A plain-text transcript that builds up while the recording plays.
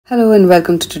Hello and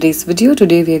welcome to today's video.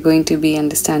 Today we are going to be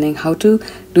understanding how to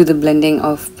do the blending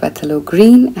of Pthallo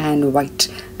green and white.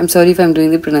 I'm sorry if I'm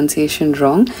doing the pronunciation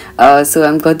wrong. So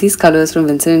I've got these colors from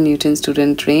Vincent & Newton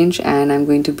student range, and I'm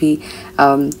going to be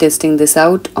testing this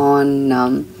out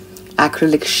on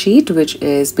acrylic sheet, which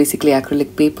is basically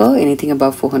acrylic paper, anything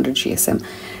above 400 GSM.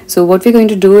 So what we're going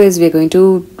to do is we're going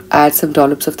to add some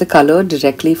dollops of the color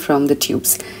directly from the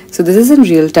tubes. So this is in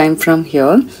real time from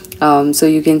here. So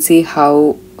you can see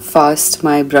how fast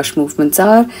my brush movements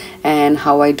are and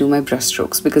how I do my brush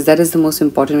strokes, because that is the most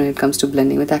important when it comes to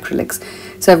blending with acrylics.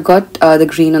 So I've got the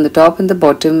green on the top and the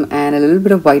bottom and a little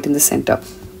bit of white in the center.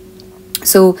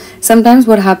 So sometimes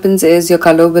what happens is your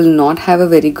color will not have a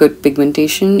very good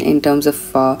pigmentation in terms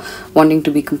of wanting to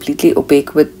be completely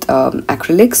opaque with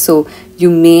acrylics. So you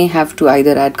may have to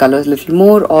either add colors a little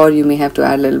more, or you may have to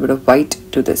add a little bit of white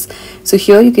to this. So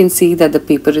here you can see that the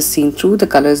paper is seen through. The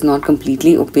color is not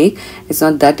completely opaque. It's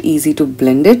not that easy to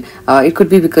blend it. It could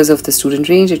be because of the student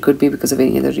range. It could be because of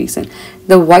any other reason.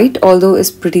 The white, although,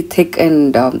 is pretty thick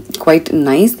and quite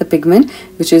nice, the pigment,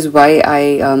 which is why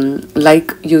I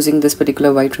like using this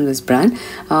particular white from this brand.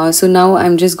 So now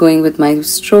I'm just going with my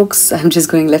strokes. I'm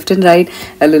just going left and right,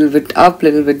 a little bit up, a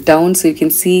little bit down. So you can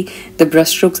see the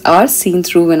brush strokes are seen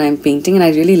through when I'm painting, and I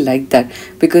really like that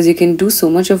because you can do so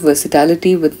much of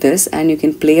versatility with this, and you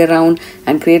can play around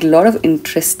and create a lot of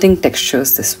interesting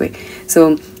textures this way.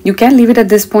 So you can leave it at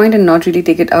this point and not really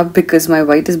take it up, because my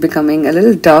white is becoming a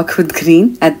little dark with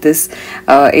green at this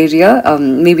area.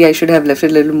 Maybe I should have left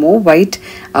it a little more white,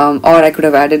 or I could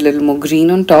have added a little more green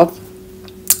on top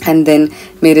and then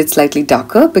made it slightly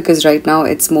darker, because right now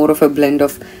it's more of a blend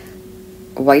of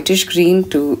whitish green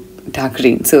to dark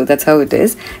green. So that's how it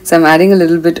is. So I'm adding a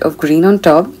little bit of green on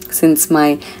top. Since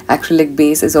my acrylic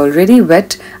base is already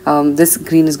wet, this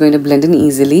green is going to blend in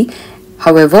easily.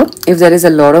 However, if there is a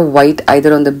lot of white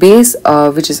either on the base,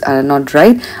 which is not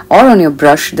right, or on your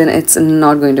brush, then it's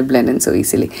not going to blend in so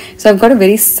easily. So I've got a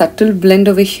very subtle blend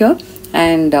over here,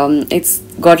 and it's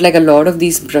got like a lot of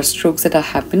these brush strokes that are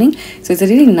happening. So it's a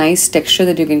really nice texture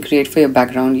that you can create for your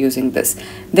background using this.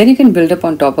 Then you can build up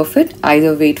on top of it.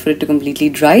 Either wait for it to completely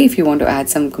dry if you want to add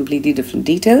some completely different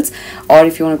details, or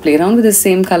if you want to play around with the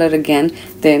same color again,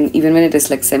 then even when it is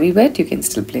like semi-wet, you can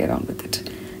still play around with it.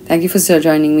 Thank you for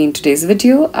joining me in today's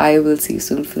video. I will see you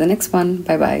soon for the next one.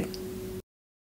 Bye bye.